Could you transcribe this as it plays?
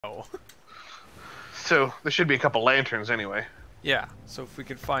Oh. So there should be a couple lanterns anyway. Yeah, so if we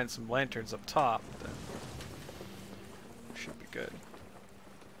can find some lanterns up top, then we should be good.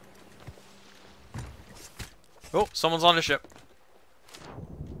 Oh, someone's on the ship.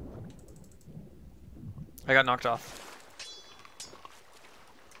 I got knocked off.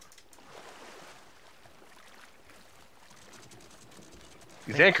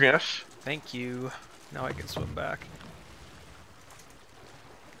 He's anchoring us. Thank you. Now I can swim back.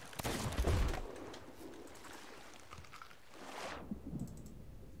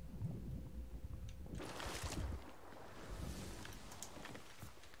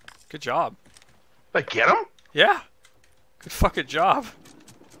 Good job. Like, get him? Yeah. Good fucking job.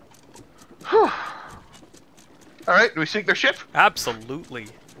 Alright, do we sink their ship? Absolutely.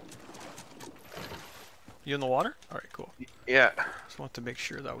 You in the water? Alright, cool. Yeah. Just want to make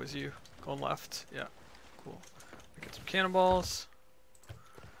sure that was you. Going left. Yeah. Cool. Get some cannonballs.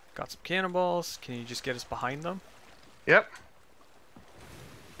 Got some cannonballs. Can you just get us behind them? Yep.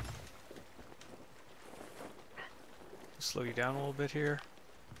 Slow you down a little bit here.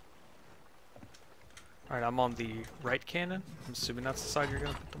 Alright, I'm on the right cannon. I'm assuming that's the side you're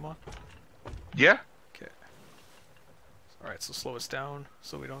gonna put them on. Yeah? Okay. Alright, so slow us down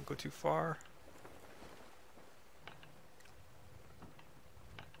so we don't go too far.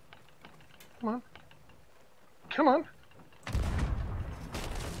 Come on. Come on.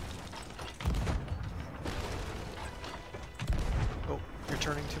 Oh, you're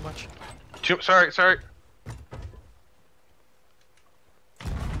turning too much. Sorry.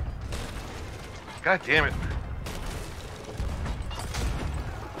 God damn it.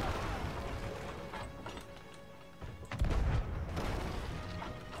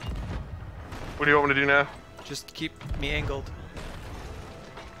 What do you want me to do now? Just keep me angled.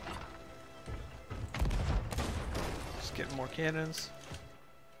 Just getting more cannons.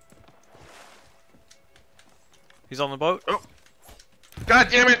 He's on the boat. Oh. God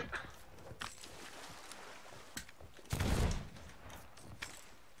damn it!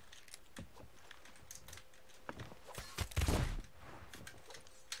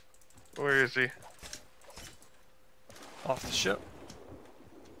 Where is he? Off the ship.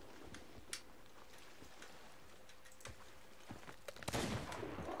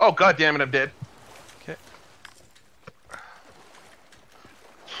 Oh, god damn it, I'm dead. Okay.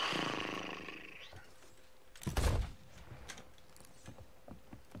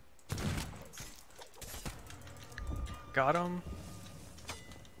 Got him.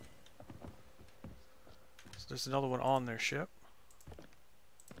 So there's another one on their ship.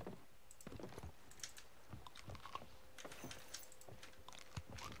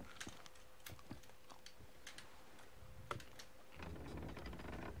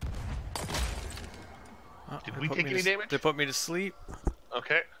 Did we take any damage? They put me to sleep.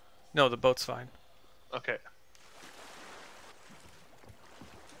 Okay. No, the boat's fine. Okay.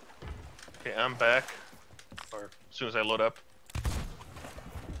 Okay, I'm back. Or as soon as I load up.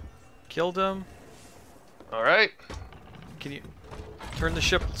 Killed him. Alright. Can you turn the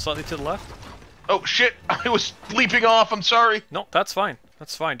ship slightly to the left? Oh shit! I was leaping off, I'm sorry! No, that's fine.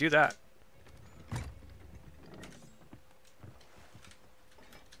 That's fine. Do that.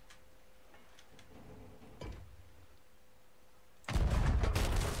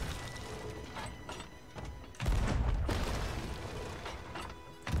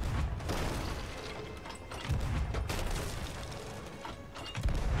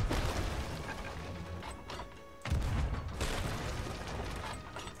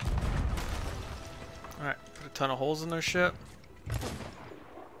 Alright, put a ton of holes in their ship.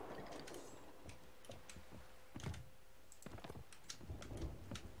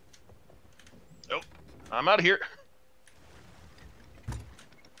 Nope. I'm out of here.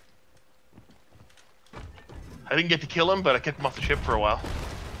 I didn't get to kill him, but I kept him off the ship for a while.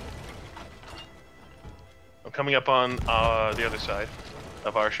 I'm coming up on the other side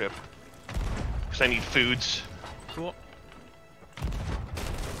of our ship. Because I need foods. Cool.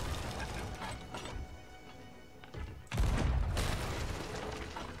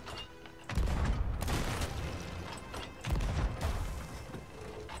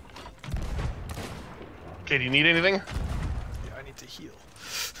 Okay, do you need anything? Yeah, I need to heal.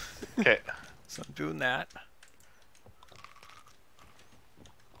 Okay. So I'm doing that.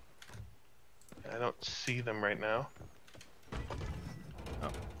 I don't see them right now. Oh.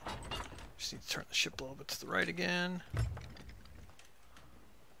 Just need to turn the ship a little bit to the right again.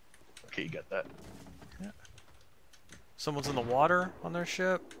 Okay, you got that. Yeah. Someone's in the water on their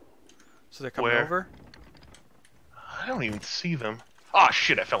ship. So they're coming Where? over. I don't even see them. Ah,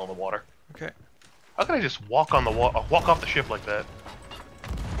 shit! I fell in the water. Okay. How can I just walk on the walk off the ship like that?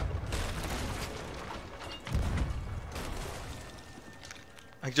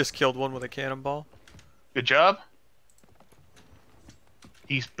 I just killed one with a cannonball. Good job.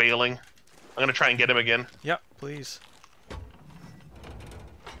 He's bailing. I'm gonna try and get him again. Yep, please.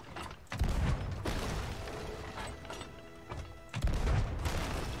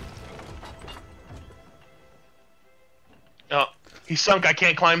 Oh, he sunk. I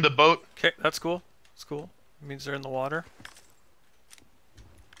can't climb the boat. Okay, that's cool. That's cool. It means they're in the water.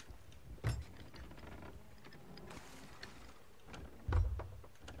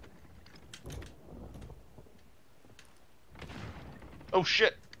 Oh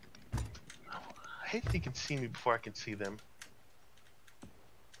shit! I hate that he can see me before I can see them.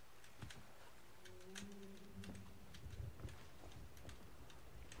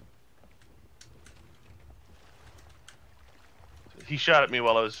 He shot at me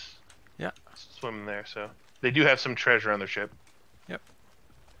while I was swimming there, so they do have some treasure on their ship. Yep.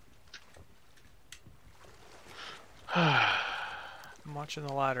 I'm watching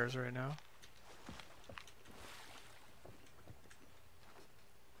the ladders right now.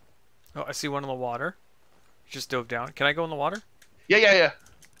 Oh, I see one in the water. Just dove down. Can I go in the water? Yeah.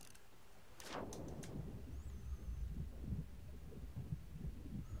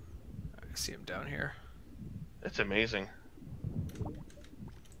 I see him down here. That's amazing.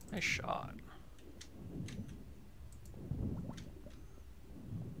 Nice shot.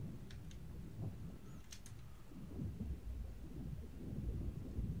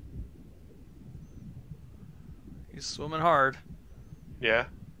 He's swimming hard. Yeah.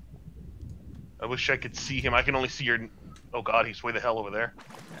 I wish I could see him. I can only see your... Oh god, he's way the hell over there.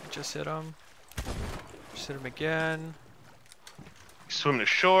 Yeah, just hit him. Just hit him again. He's swimming to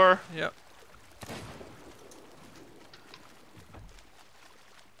shore. Yep.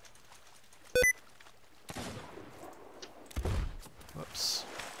 Whoops.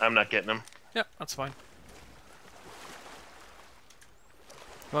 I'm not getting him. Yep, that's fine.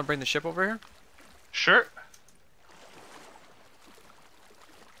 You want to bring the ship over here? Sure.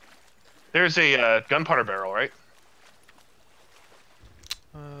 There's a gunpowder barrel, right?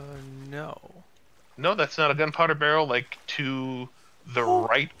 No. No, that's not a gunpowder barrel, like, to the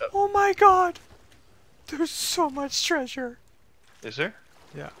right of... Oh my god! There's so much treasure! Is there?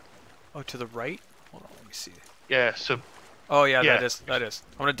 Yeah. Oh, to the right? Hold on, let me see. Yeah, so... Oh yeah, Yeah. that is.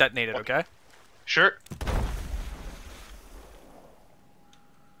 I'm gonna detonate it, okay? Sure.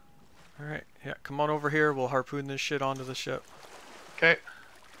 Alright, yeah, come on over here, we'll harpoon this shit onto the ship. Okay.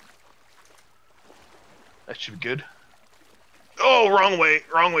 That should be good. Oh, wrong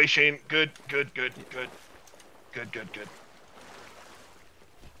way, Shane. Good. Yeah,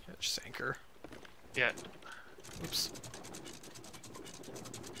 just anchor. Yeah. Oops.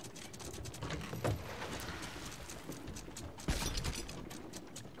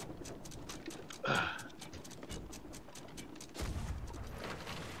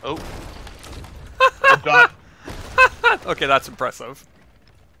 Oh. Oh god. Okay, that's impressive.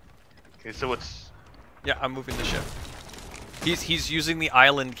 Okay, so what's... Yeah, I'm moving the ship. He's using the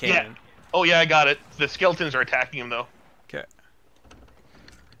island cannon. Yeah. Oh yeah, I got it. The skeletons are attacking him though. Okay.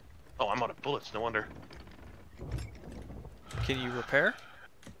 Oh, I'm out of bullets. No wonder. Can you repair?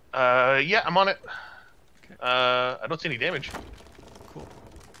 Yeah, I'm on it. Okay. I don't see any damage. Cool.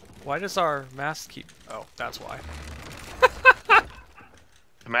 Why does our mast keep... Oh, that's why.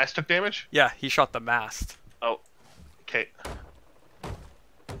 The mast took damage? Yeah, he shot the mast. Oh. Okay.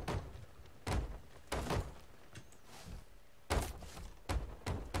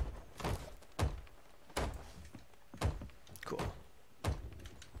 Cool.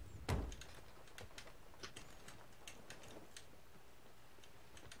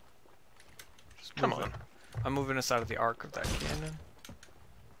 Just Come moving. on. I'm moving us out of the arc of that cannon.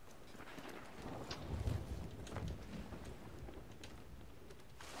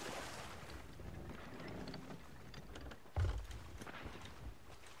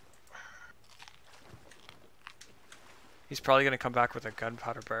 He's probably going to come back with a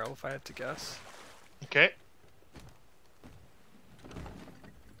gunpowder barrel if I had to guess. Okay.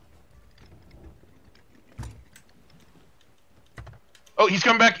 Oh, he's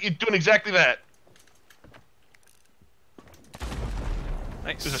coming back. He's doing exactly that.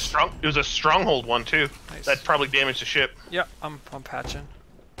 Nice. It was a stronghold one too. Nice. That probably damaged the ship. Yep, I'm patching.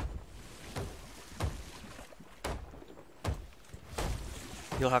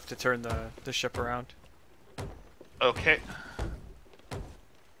 You'll have to turn the ship around. Okay.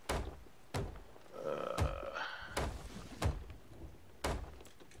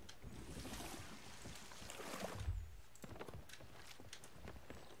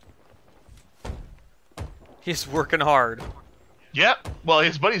 He's working hard. Yeah. Well,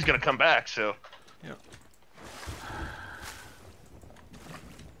 his buddy's gonna come back, so. Yep.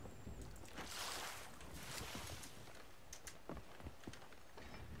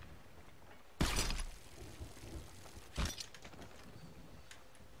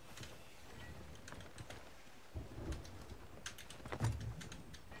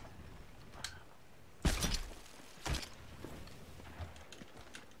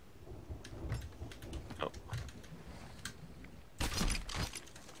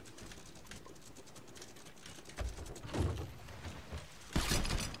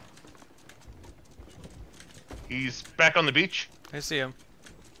 He's back on the beach. I see him.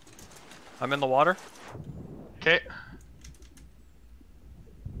 I'm in the water. Okay.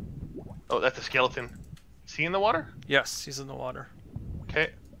 Oh, that's a skeleton. Is he in the water? Yes, he's in the water.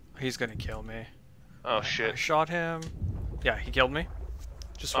 Okay. He's gonna kill me. Oh, I shit. shot him. Yeah, he killed me.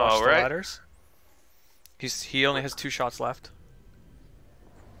 Just watch the ladders. He only has 2 shots left.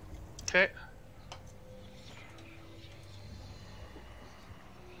 Okay.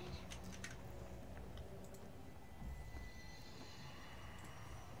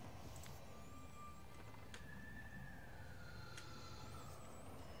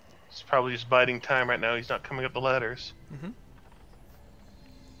 He's probably just biding time right now. He's not coming up the ladders. Mm-hmm.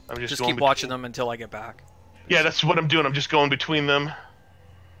 I'm Just keep watching them until I get back. Yeah, that's what I'm doing. I'm just going between them.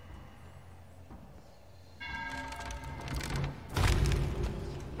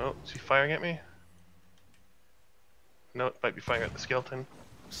 Oh, is he firing at me? No, it might be firing at the skeleton.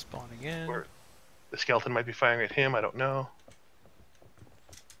 Spawning in. Or the skeleton might be firing at him. I don't know.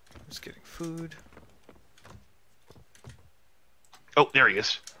 Just getting food. Oh, there he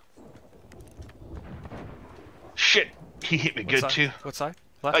is. Shit, he hit me good too. What side?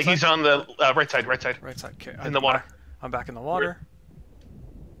 Left side? He's on the right side, right side. Right side. Okay. In the water. I'm back in the water.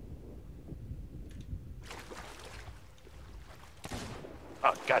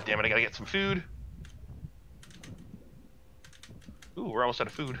 Oh, god damn it, I gotta get some food. Ooh, we're almost out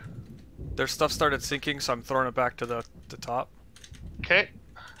of food. Their stuff started sinking, so I'm throwing it back to the top. Okay.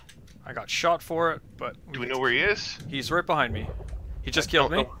 I got shot for it, but... Do we know where he is? He's right behind me. He just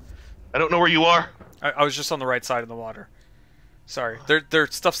killed me. I don't know where you are. I was just on the right side of the water. Sorry. Their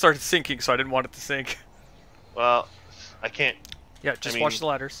stuff started sinking, so I didn't want it to sink. Well, I can't... Yeah, just watch the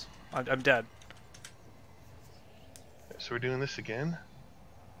ladders. I'm dead. So we're doing this again?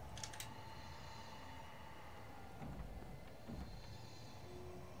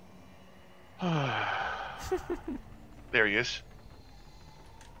 There he is.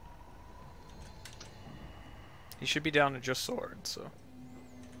 He should be down to just sword, so...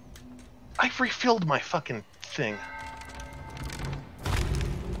 I've refilled my fucking thing.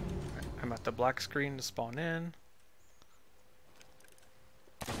 I'm at the black screen to spawn in.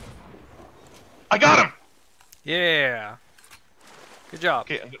 I got him! Yeah! Good job.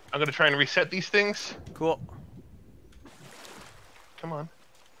 Okay, I'm gonna try and reset these things. Cool. Come on.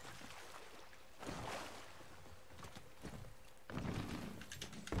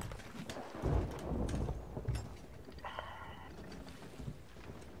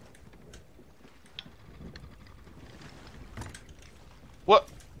 What?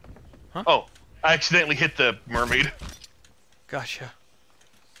 Huh? Oh, I accidentally hit the mermaid. Gotcha.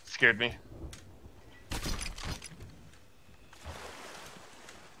 Scared me.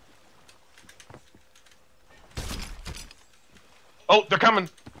 Oh, they're coming.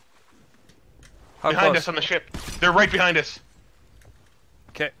 How Behind close? us on the ship. They're right behind us.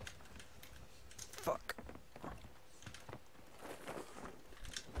 Okay. Fuck.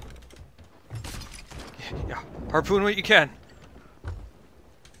 Yeah. Harpoon what you can.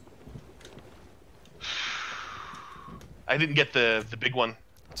 I didn't get the big one.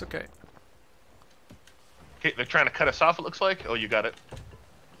 It's okay. Okay, they're trying to cut us off, it looks like. Oh, you got it.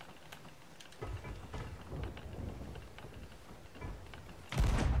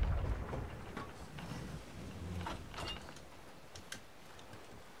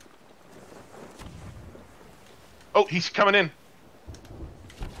 Oh, he's coming in.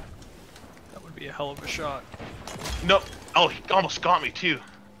 That would be a hell of a shot. No. Oh, he almost got me, too.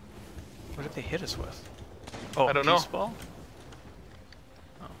 What did they hit us with? Oh, I don't know. Ball?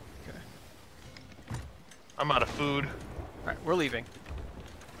 Oh, okay. I'm out of food. Alright, we're leaving.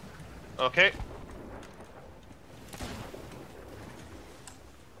 Okay.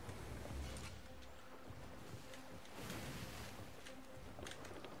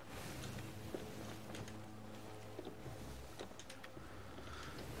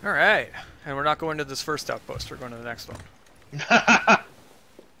 Alright. And we're not going to this first outpost, we're going to the next one.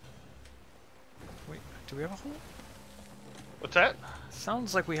 Wait, do we have a hole? What's that?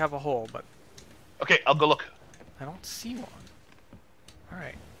 Sounds like we have a hole, but Okay, I'll go look. I don't see one.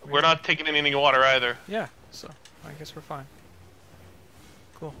 Alright. We're not taking in any water either. Yeah, so I guess we're fine.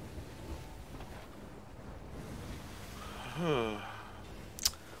 Cool.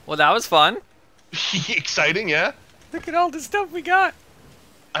 Well, that was fun. Exciting, yeah? Look at all the stuff we got.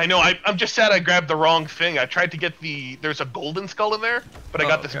 I know, I'm just sad I grabbed the wrong thing. I tried to get the... There's a golden skull in there, but I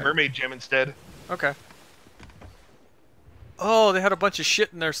got this mermaid gem instead. Okay. Oh, they had a bunch of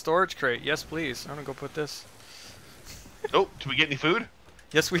shit in their storage crate. Yes, please. I'm gonna go put this. Oh, did we get any food?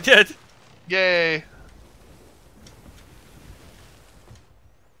 Yes, we did. Yay!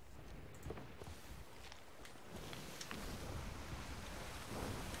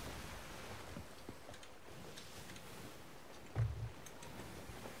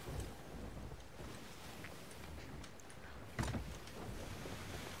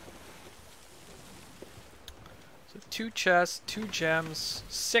 2 chests, 2 gems,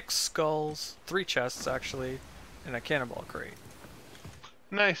 6 skulls, 3 chests actually, and a cannonball crate.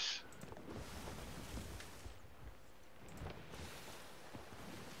 Nice.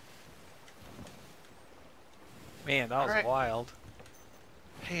 Man, that was Alright. wild.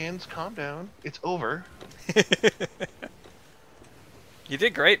 Hands, calm down. It's over. You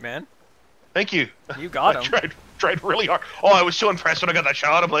did great, man. Thank you. You got I him. tried really hard. Oh, I was so impressed when I got that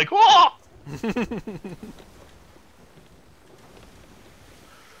shot. I'm like, whoa!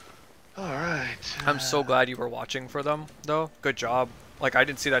 Alright. I'm so glad you were watching for them, though. Good job. Like, I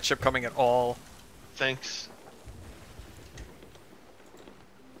didn't see that ship coming at all. Thanks.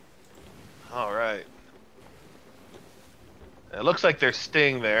 Alright. It looks like they're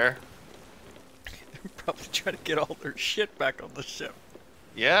staying there. Probably trying to get all their shit back on the ship.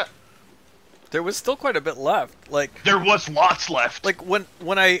 Yeah. There was still quite a bit left. Like, There was lots left. like when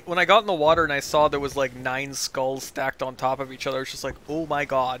I got in the water and I saw there was like 9 skulls stacked on top of each other, it's just like, oh my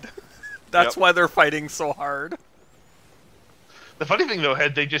god. That's Yep. why they're fighting so hard. The funny thing, though,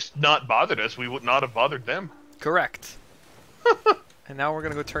 had they just not bothered us, we would not have bothered them. Correct. And now we're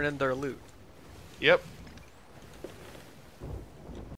gonna go turn in their loot. Yep.